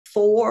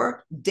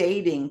4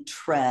 dating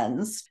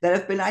trends that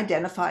have been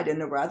identified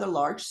in a rather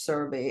large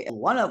survey,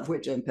 one of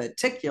which in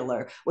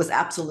particular was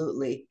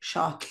absolutely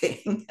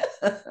shocking.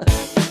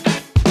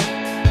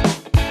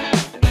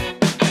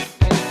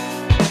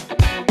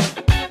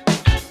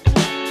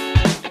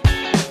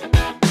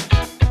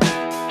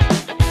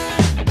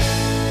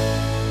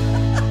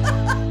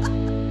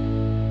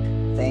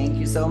 Thank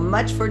you so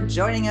much for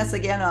joining us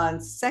again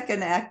on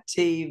Second Act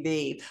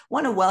TV.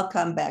 Want to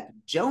welcome back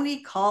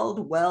Joni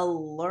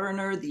Caldwell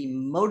Lerner, the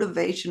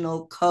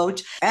motivational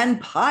coach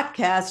and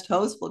podcast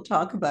host. We'll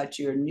talk about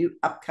your new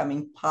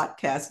upcoming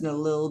podcast in a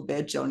little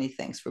bit. Joni,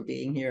 thanks for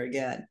being here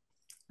again.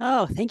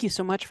 Oh, thank you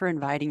so much for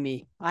inviting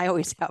me. I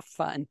always have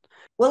fun.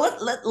 Well,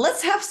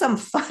 let's have some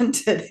fun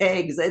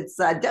today because it's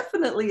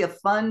definitely a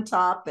fun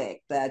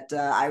topic that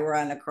I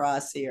run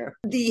across here.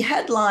 The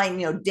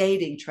headline,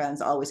 dating trends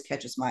always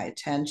catches my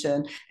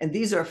attention. And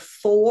these are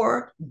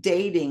 4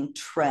 dating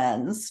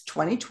trends,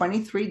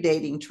 2023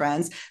 dating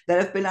trends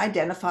that have been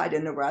identified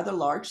in a rather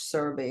large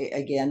survey,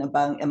 again,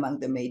 among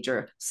the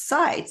major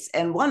sites.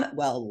 And one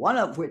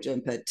of which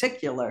in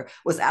particular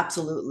was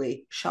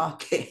absolutely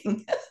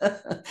shocking.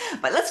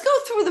 But let's go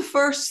through the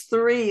first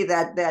 3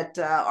 that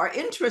are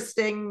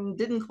interesting.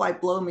 Didn't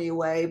quite blow me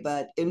away,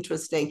 but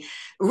interesting.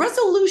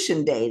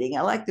 Resolution dating.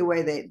 I like the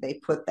way they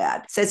put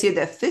that. It says here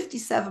that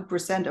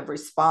 57% of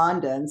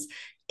respondents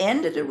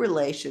ended a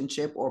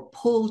relationship or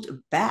pulled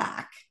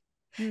back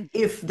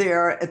if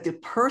the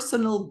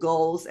personal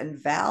goals and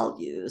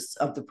values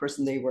of the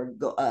person they were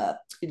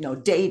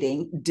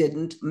dating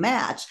didn't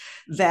match,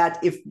 that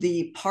if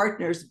the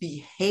partner's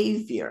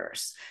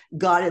behaviors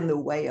got in the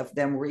way of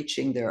them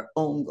reaching their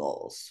own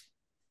goals.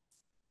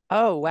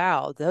 Oh,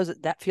 wow.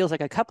 That feels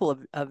like a couple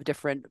of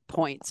different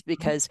points,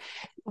 because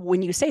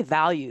when you say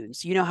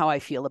values, you know how I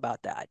feel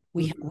about that.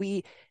 When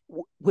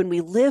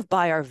we live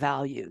by our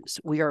values,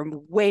 we are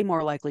way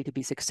more likely to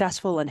be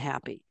successful and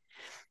happy.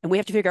 And we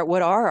have to figure out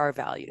what are our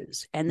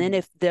values. And then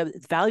if the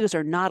values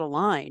are not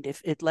aligned,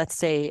 let's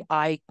say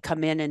I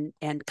come in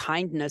and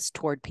kindness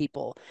toward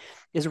people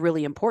is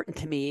really important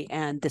to me,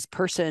 and this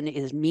person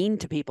is mean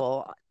to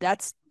people,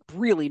 that's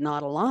really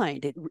not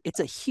aligned. It's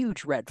a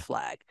huge red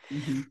flag.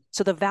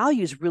 So the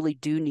values really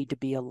do need to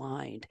be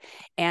aligned.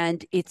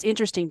 And it's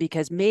interesting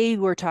because maybe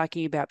we're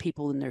talking about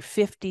people in their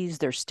 50s,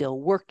 they're still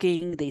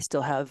working, they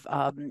still have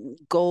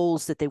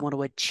goals that they want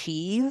to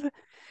achieve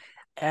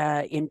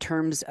in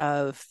terms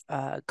of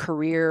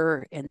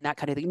career and that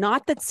kind of thing.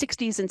 Not that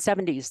 60s and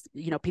 70s,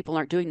 people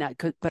aren't doing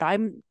that, but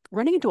I'm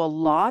running into a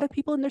lot of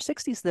people in their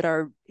 60s that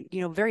are,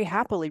 very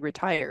happily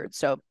retired.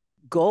 So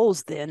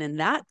goals then in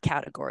that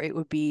category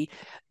would be,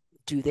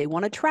 do they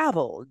want to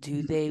travel?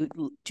 Do they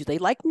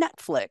like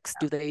Netflix?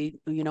 Do they,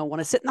 want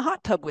to sit in the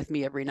hot tub with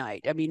me every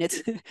night? I mean,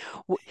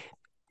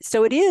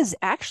 so it is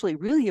actually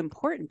really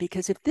important,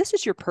 because if this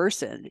is your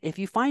person, if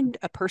you find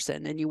a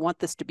person and you want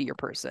this to be your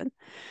person,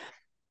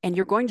 and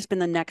you're going to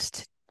spend the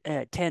next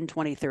 10,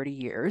 20, 30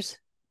 years,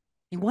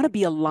 you want to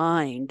be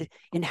aligned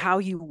in how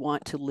you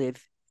want to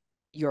live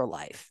your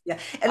life. Yeah.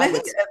 And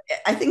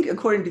I think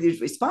according to these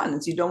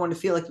respondents, you don't want to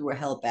feel like you were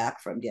held back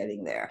from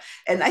getting there.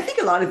 And I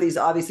think a lot of these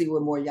obviously were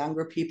more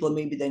younger people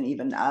maybe than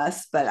even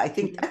us, but I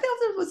think that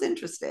was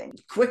interesting.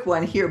 Quick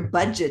one here,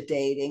 budget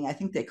dating. I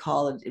think they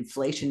call it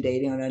inflation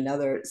dating on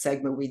another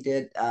segment we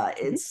did.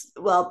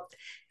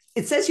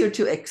 It says here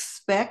to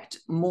expect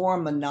more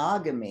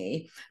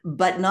monogamy,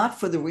 but not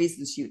for the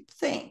reasons you'd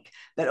think.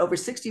 That over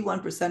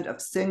 61%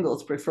 of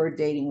singles prefer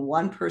dating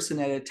one person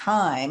at a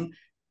time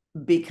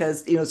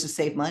because, it's to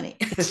save money.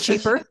 It's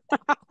cheaper.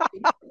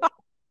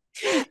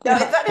 Now,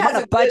 if that has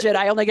on a budget,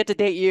 I only get to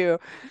date you.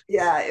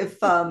 Yeah, if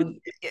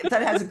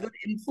that has a good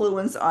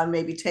influence on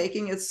maybe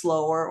taking it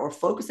slower or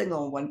focusing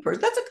on one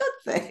person, that's a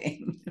good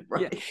thing,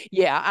 right?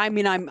 Yeah. I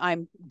mean,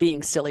 I'm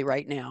being silly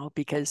right now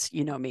because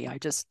you know me, I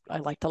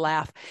like to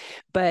laugh,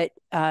 but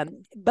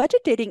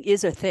budget dating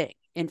is a thing,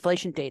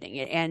 inflation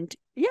dating, and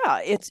yeah,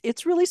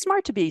 it's really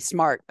smart to be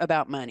smart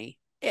about money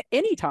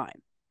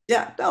anytime.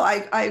 Yeah, no,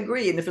 I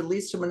agree. And if it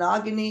leads to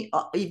monogamy,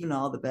 even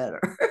all the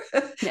better.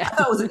 Yeah. I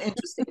thought it was an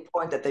interesting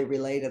point that they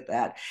related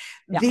that.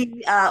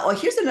 Yeah.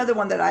 Here's another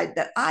one that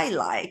I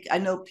like. I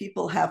know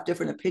people have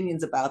different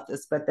opinions about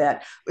this, but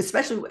that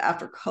especially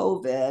after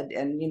COVID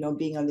and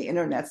being on the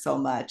internet so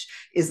much,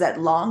 is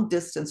that long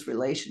distance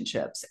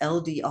relationships,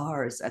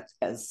 LDRs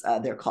as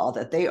they're called,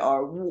 that they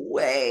are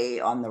way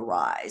on the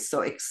rise.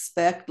 So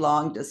expect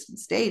long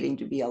distance dating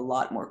to be a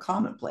lot more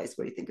commonplace.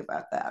 What do you think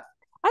about that?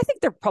 I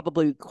think they're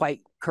probably quite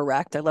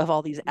correct. I love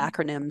all these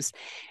acronyms.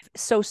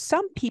 So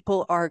some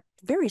people are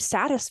very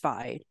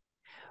satisfied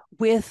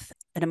with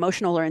an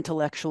emotional or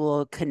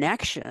intellectual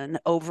connection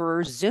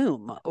over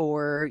Zoom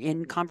or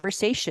in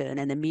conversation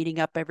and then meeting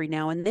up every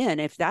now and then.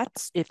 If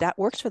that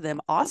works for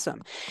them,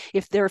 awesome.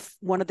 If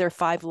one of their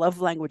 5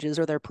 love languages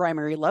or their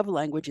primary love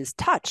language is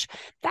touch,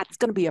 that's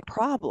going to be a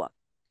problem,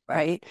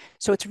 right?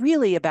 So it's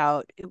really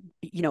about,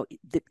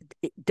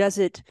 does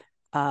it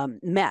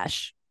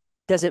mesh?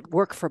 Does it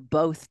work for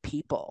both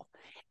people?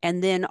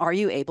 And then are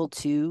you able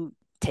to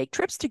take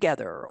trips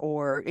together?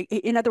 Or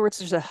in other words,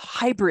 there's a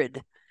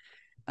hybrid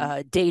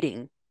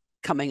dating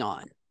coming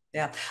on.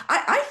 Yeah,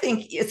 I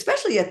think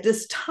especially at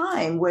this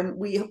time when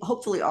we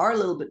hopefully are a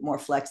little bit more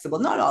flexible.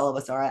 Not all of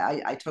us are.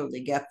 I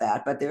totally get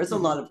that, but there's a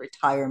lot of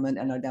retirement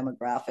in our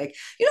demographic.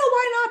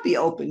 Why not be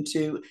open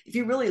to if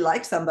you really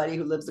like somebody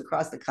who lives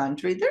across the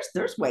country?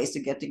 There's ways to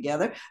get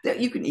together. That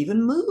you can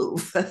even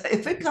move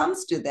if it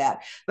comes to that.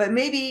 But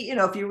maybe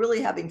if you're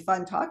really having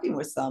fun talking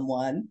with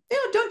someone,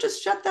 don't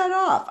just shut that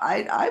off.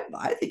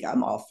 I think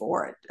I'm all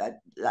for it.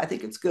 I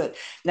think it's good.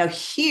 Now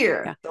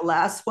here, the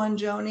last one,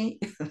 Joni.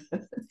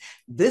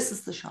 This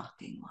is the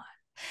shocking one.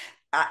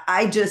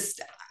 I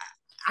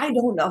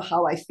don't know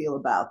how I feel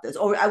about this.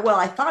 Well,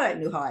 I thought I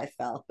knew how I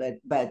felt,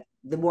 but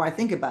the more I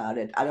think about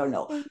it, I don't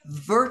know.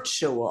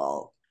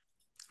 Virtual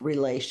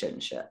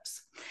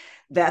relationships.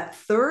 That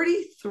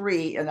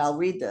 33, and I'll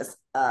read this,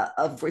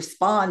 of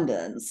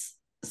respondents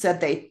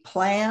said they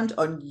planned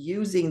on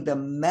using the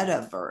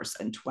metaverse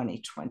in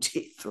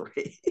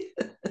 2023.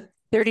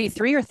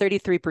 33 or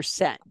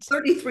 33%?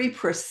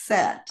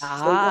 33%. So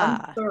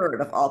one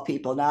third of all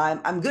people. Now,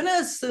 I'm going to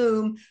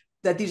assume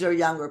that these are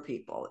younger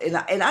people. And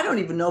I don't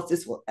even know if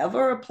this will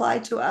ever apply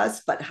to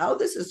us, but how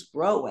this is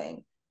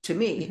growing to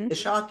me is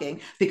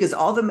shocking because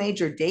all the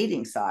major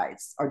dating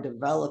sites are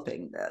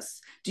developing this.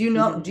 Do you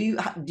know, do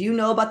you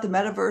know about the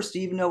metaverse? Do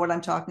you even know what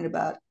I'm talking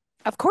about?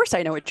 Of course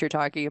I know what you're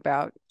talking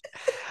about.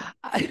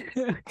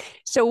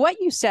 So what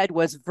you said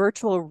was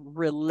virtual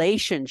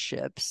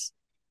relationships,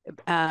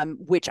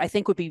 which I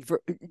think would be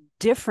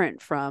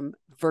different from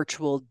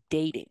virtual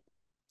dating.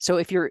 So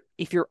if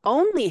you're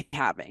only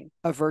having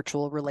a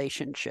virtual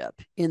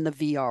relationship in the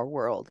VR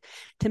world,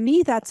 to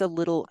me that's a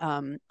little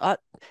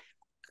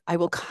I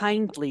will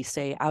kindly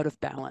say out of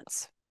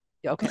balance.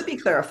 Okay. Let me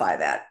clarify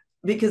that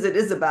because it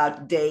is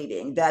about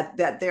dating. That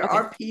there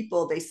are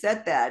people, they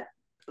said that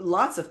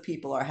lots of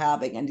people are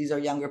having, and these are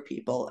younger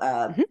people,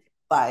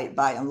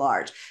 by and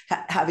large,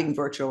 having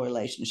virtual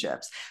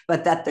relationships,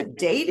 but that the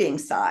dating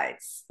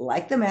sites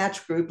like the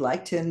Match Group,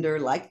 like Tinder,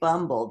 like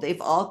Bumble,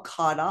 they've all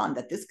caught on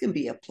that this can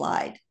be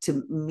applied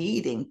to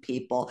meeting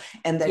people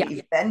and then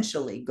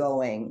eventually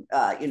going,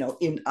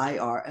 in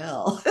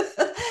IRL.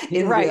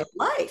 In real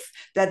life,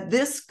 that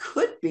this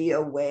could be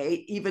a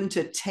way even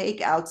to take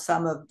out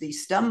some of the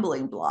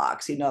stumbling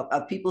blocks,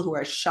 of people who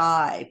are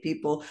shy,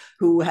 people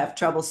who have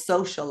trouble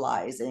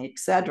socializing,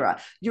 etc.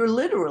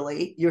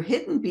 You're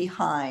hidden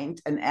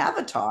behind an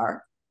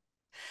avatar.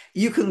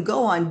 You can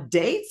go on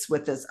dates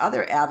with this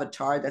other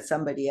avatar that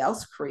somebody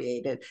else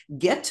created,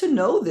 get to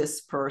know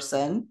this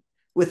person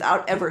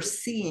without ever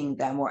seeing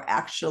them or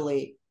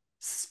actually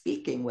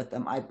speaking with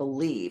them. I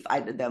believe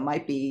there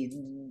might be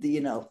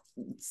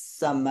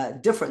some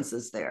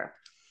differences there.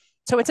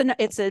 So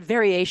it's a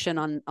variation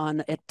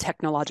on a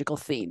technological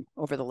theme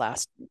over the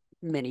last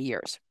many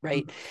years,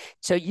 right?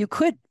 So you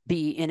could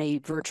be in a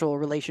virtual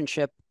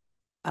relationship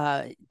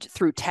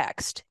through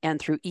text and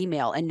through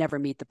email and never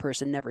meet the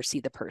person, never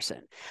see the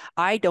person.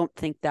 I don't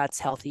think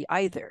that's healthy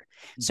either.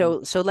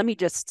 So let me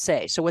just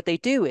say, so what they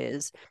do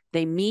is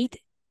they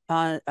meet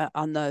on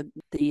the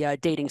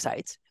dating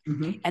sites.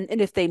 And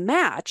if they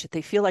match,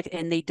 they feel like,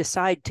 and they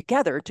decide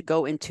together to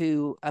go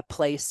into a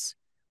place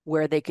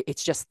where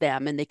it's just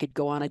them and they could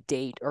go on a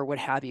date or what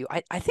have you.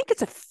 I think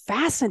it's a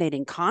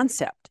fascinating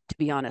concept, to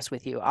be honest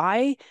with you.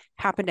 I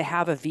happen to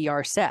have a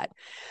VR set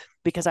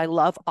because I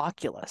love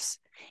Oculus.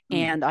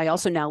 And I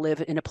also now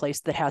live in a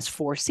place that has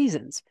 4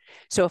 seasons.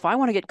 So if I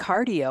want to get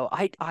cardio,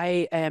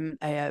 I am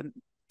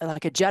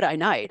like a Jedi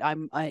Knight.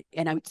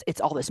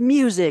 It's all this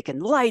music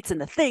and lights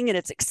and the thing, and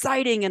it's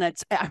exciting and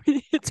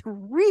it's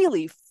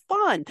really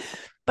fun.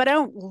 But I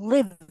don't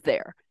live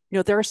there.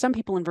 There are some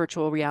people in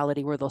virtual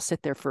reality where they'll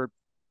sit there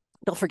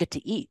they'll forget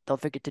to eat, they'll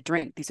forget to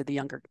drink. These are the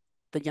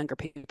younger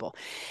people.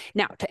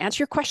 Now, to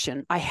answer your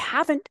question, I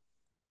haven't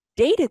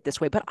dated this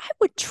way, but I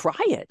would try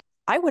it.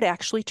 I would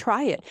actually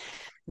try it,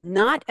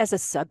 not as a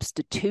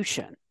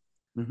substitution.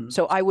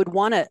 So I would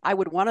want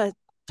to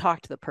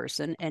talk to the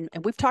person, and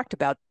we've talked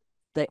about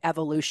the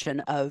evolution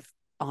of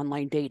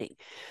online dating.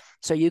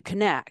 So you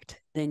connect,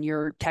 then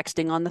you're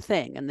texting on the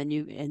thing, and then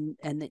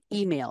and the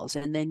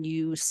emails, and then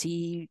you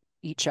see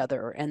each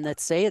other, and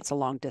let's say it's a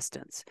long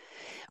distance.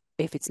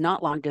 If it's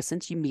not long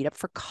distance, you meet up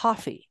for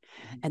coffee,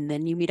 and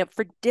then you meet up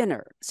for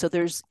dinner. So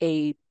there's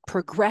a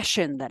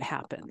progression that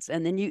happens.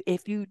 And then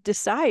if you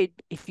decide,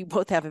 if you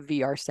both have a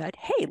VR set,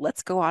 hey,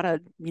 let's go on a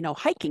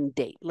hiking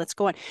date. Let's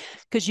go on,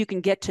 because you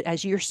can get to,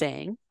 as you're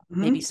saying,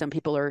 maybe some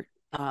people are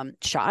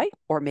shy,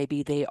 or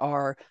maybe they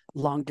are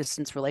long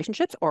distance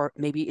relationships, or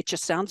maybe it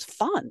just sounds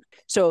fun.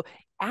 So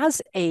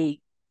as a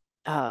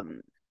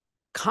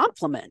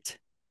complement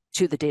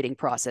to the dating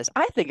process,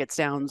 I think it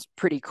sounds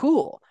pretty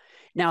cool.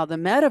 Now, the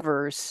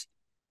metaverse,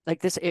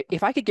 like this,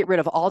 if I could get rid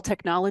of all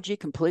technology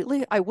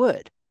completely, I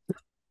would.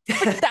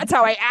 That's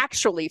how I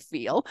actually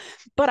feel.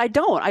 But I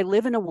don't. I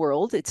live in a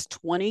world, it's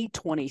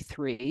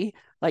 2023.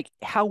 Like,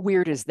 how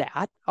weird is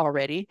that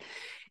already?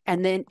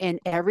 And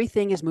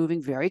everything is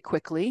moving very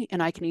quickly.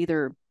 And I can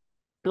either,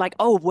 like,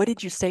 oh, what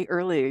did you say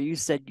earlier? You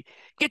said,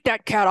 get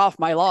that cat off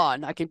my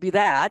lawn. I can be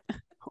that.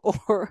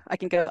 Or I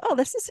can go, oh,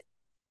 this is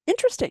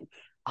interesting.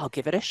 I'll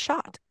give it a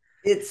shot.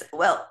 It's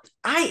well,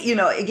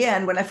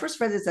 again, when I first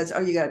read this, I said,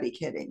 "Oh, you got to be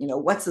kidding!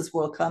 What's this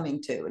world coming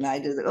to?" And I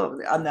did, "Oh,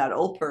 I'm that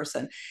old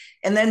person."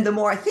 And then the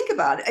more I think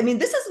about it, I mean,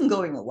 this isn't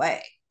going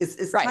away.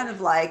 It's Right. kind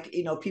of like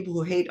people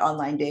who hate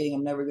online dating.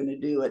 I'm never going to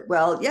do it.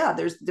 Well, yeah,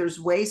 there's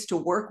ways to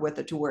work with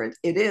it to where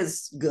it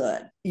is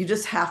good. You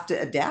just have to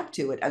adapt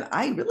to it. And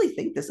I really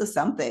think this is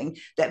something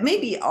that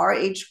maybe our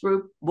age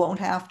group won't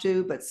have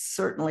to, but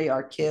certainly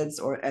our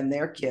kids and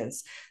their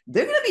kids,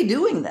 they're going to be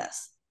doing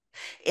this.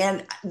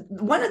 And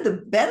one of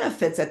the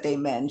benefits that they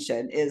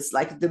mention is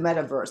like the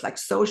metaverse, like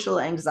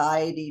social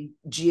anxiety,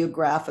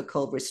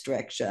 geographical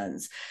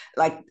restrictions,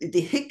 like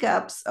the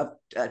hiccups of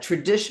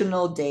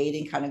traditional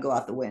dating kind of go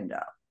out the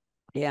window.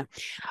 Yeah.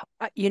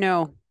 In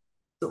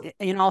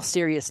all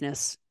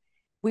seriousness,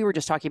 we were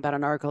just talking about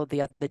an article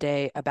the other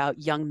day about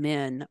young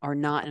men are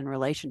not in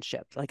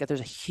relationships. Like there's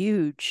a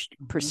huge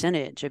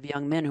percentage of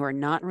young men who are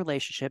not in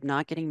relationship,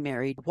 not getting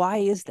married. Why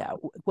is that?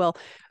 Well,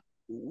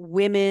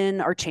 women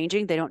are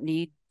changing. They don't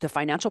need the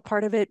financial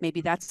part of it.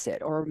 Maybe that's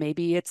it. Or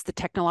maybe it's the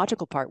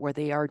technological part where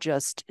they are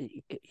just,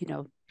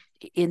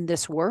 in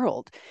this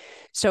world.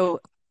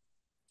 So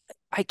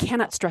I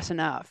cannot stress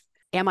enough.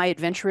 Am I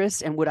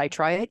adventurous and would I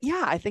try it?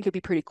 Yeah, I think it'd be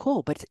pretty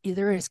cool, but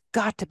there has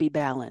got to be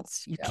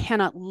balance. You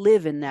cannot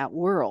live in that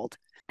world.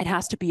 It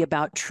has to be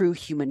about true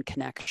human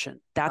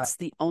connection. That's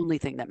the only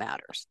thing that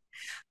matters.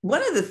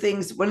 One of the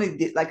things,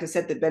 like I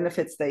said, the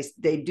benefits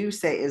they do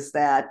say is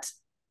that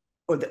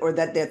or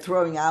that they're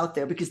throwing out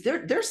there because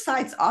their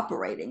sites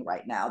operating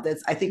right now.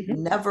 That's I think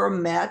Never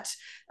Met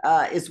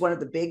is one of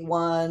the big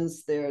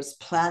ones. There's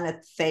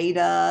Planet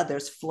Theta.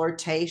 There's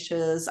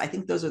Flirtatious. I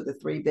think those are the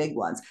three big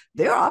ones.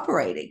 They're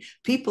operating.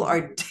 People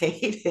are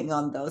dating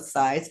on those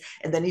sites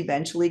and then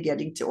eventually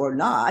getting to or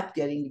not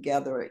getting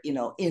together,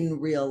 in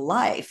real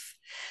life.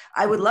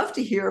 I would love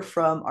to hear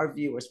from our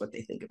viewers what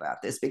they think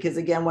about this because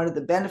again, one of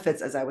the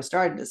benefits, as I was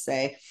starting to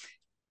say,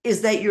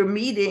 is that you're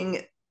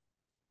meeting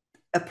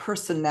a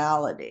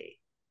personality.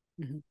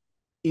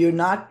 You're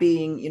not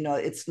being,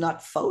 it's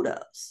not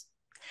photos.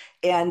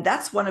 And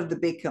that's one of the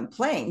big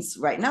complaints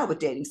right now with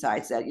dating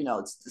sites that,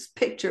 it's just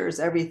pictures,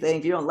 everything.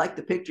 If you don't like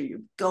the picture,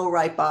 you go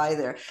right by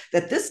there.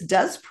 That this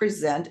does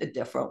present a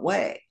different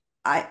way.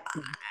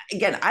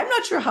 Again, I'm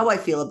not sure how I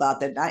feel about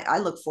that. I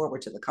look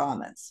forward to the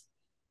comments.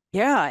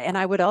 Yeah, and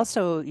I would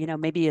also,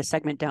 maybe a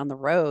segment down the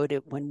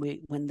road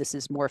when this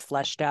is more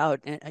fleshed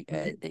out,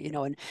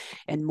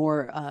 and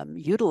more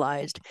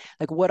utilized,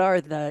 like what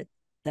are the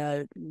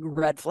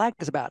red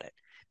flags about it?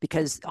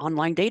 Because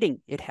online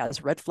dating, it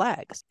has red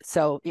flags.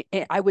 So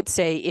I would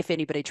say if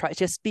anybody tries,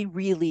 just be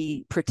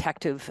really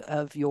protective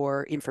of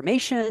your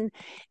information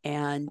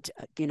and,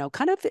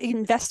 kind of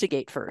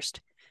investigate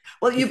first.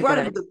 Well, you brought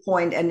up a good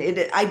point, and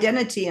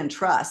identity and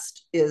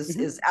trust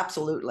is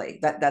absolutely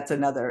that's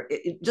another.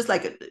 Just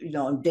like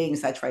on dating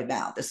sites right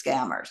now, the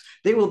scammers,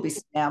 there will be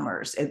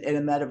scammers in a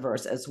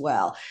metaverse as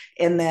well,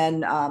 and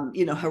then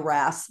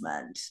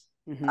harassment.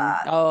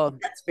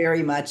 That's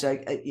very much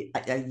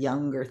a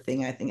younger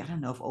thing. I think I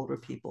don't know if older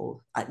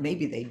people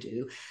maybe they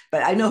do,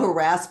 but I know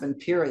harassment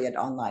period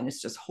online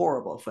is just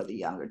horrible for the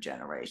younger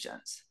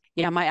generations.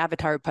 Yeah, my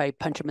avatar would probably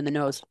punch him in the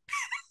nose.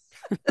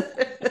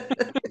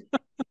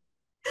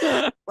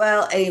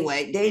 Well,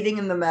 anyway, dating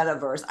in the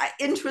metaverse.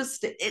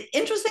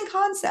 Interesting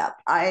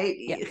concept.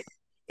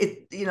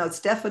 It's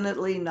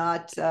definitely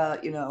not.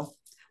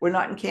 We're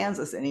not in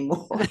Kansas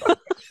anymore.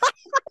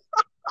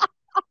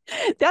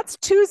 That's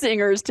two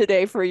zingers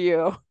today for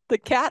you: the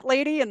cat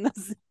lady and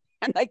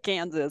the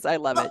Kansas. I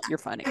love it. You're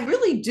funny. I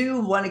really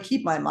do want to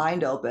keep my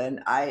mind open.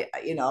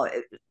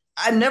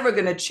 I'm never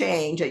going to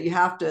change. You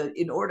have to,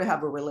 in order to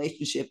have a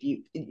relationship,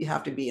 you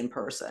have to be in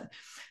person.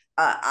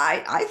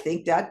 I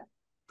think that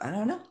I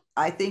don't know.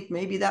 I think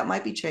maybe that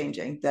might be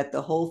changing. That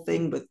the whole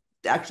thing with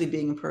actually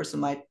being in person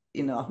might,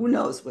 who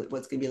knows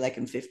what's going to be like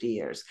in 50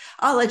 years.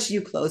 I'll let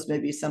you close.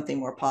 Maybe something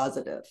more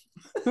positive.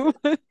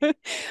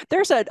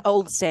 There's an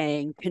old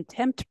saying: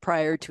 contempt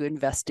prior to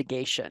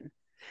investigation.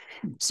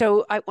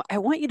 So I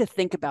want you to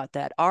think about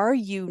that. Are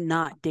you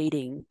not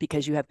dating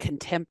because you have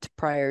contempt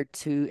prior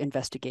to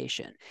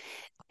investigation?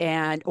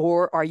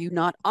 Or are you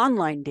not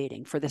online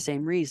dating for the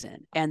same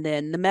reason? And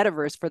then the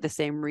metaverse for the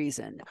same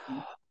reason.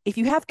 If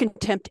you have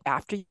contempt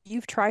after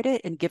you've tried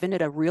it and given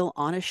it a real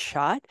honest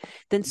shot,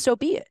 then so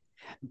be it.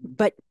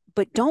 But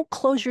don't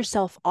close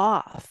yourself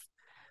off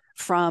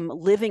from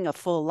living a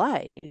full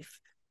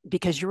life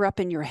because you're up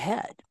in your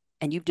head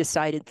and you've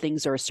decided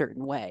things are a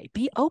certain way.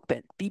 Be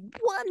open. Be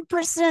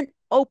 1%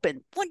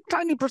 open. 1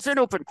 tiny percent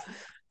open.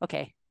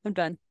 Okay, I'm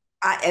done.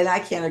 I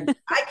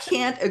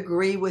can't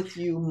agree with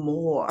you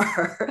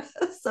more.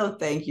 So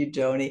thank you,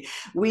 Joni.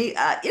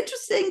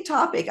 Interesting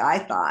topic. I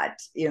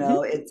thought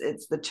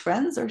it's the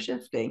trends are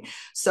shifting.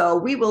 So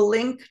we will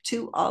link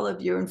to all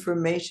of your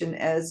information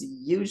as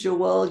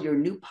usual. Your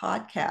new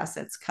podcast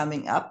that's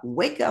coming up,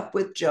 Wake Up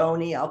with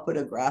Joni. I'll put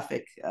a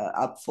graphic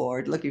up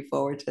forward. Looking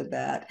forward to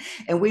that.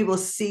 And we will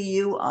see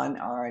you on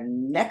our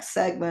next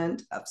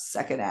segment of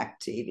Second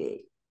Act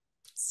TV.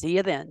 See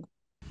you then.